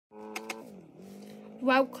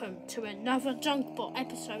Welcome to another junkbot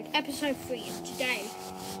episode 3, and today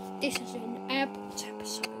this is an airport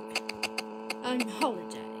episode on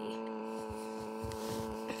holiday.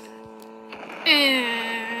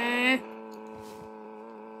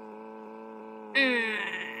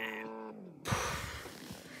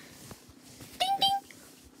 Ding ding.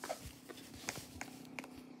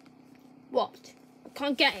 What? I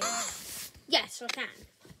can't get it. Yes, I can.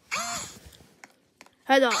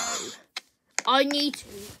 Hello. I need to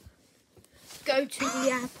go to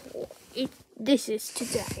the airport. This is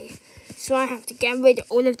today, so I have to get rid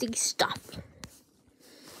of all of these stuff.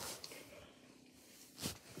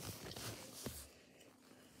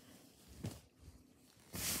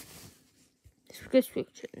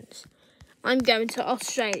 Restrictions. I'm going to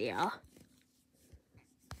Australia.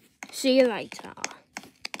 See you later.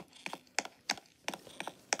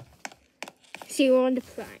 See you on the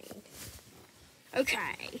plane.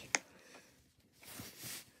 Okay.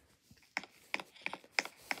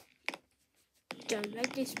 Don't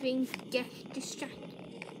let this thing get distracted.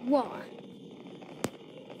 Why?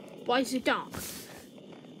 Why is it dark?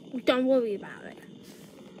 Don't worry about it.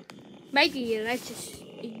 Maybe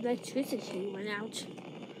electricity went out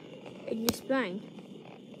in this plane.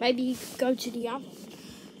 Maybe you could go to the other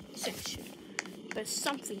section. But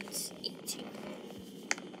something's eating.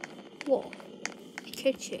 What?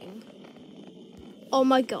 Kitchen. Oh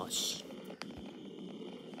my gosh.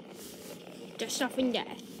 There's something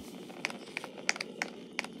there.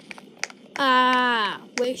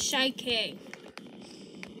 We're shaking.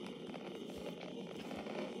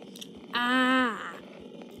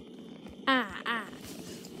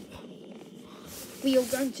 We are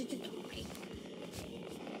going to die.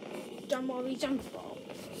 Don't worry, junkbot.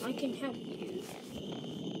 I can help you.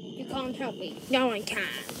 You can't help me. No, I can.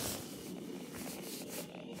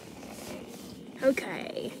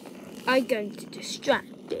 Okay. I'm going to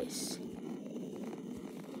distract this.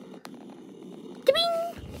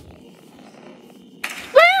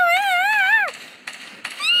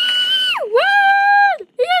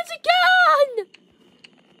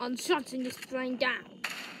 I'm shutting this plane down.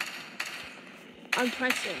 I'm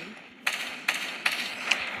pressing.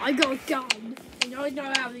 I got a gun and I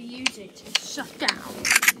know how to use it to shut down.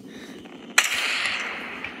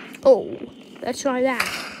 Oh, let's try that.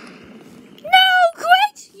 No,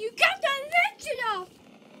 quit! You got the engine off!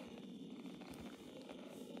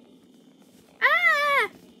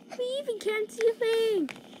 We even can't see a thing.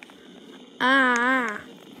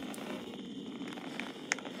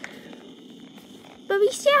 But we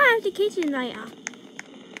still have the kitchen later.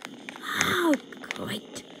 Oh,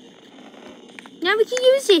 great. Now we can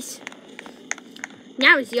use this.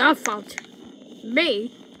 Now it's your fault.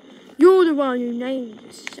 Me? You're the one who named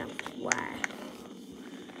the software.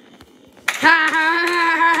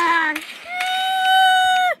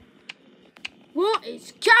 What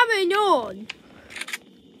is going on?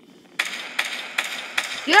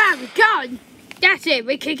 You have a gun. That's it,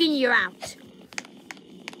 we're kicking you out.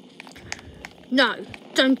 No,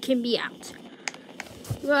 don't kick me out.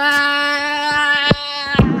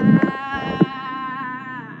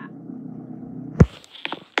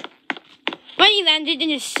 When he landed in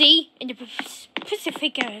the sea, in the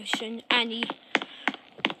Pacific Ocean, and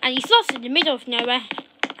he's lost in the middle of nowhere,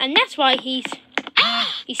 and that's why he's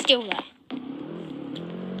still there.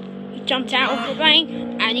 He jumped out of the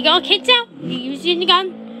plane, and he got kids out. He used a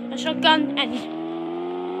gun, a shotgun, and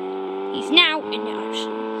he's now in the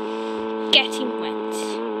ocean, getting wet.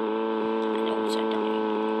 And also dying.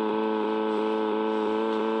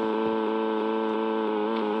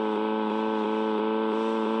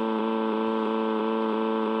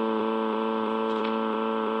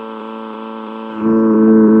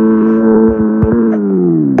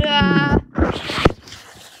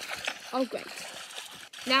 Oh great.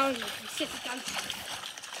 Now I'm in the Pacific Ocean.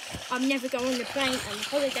 I'm never going on the plane on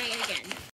holiday again.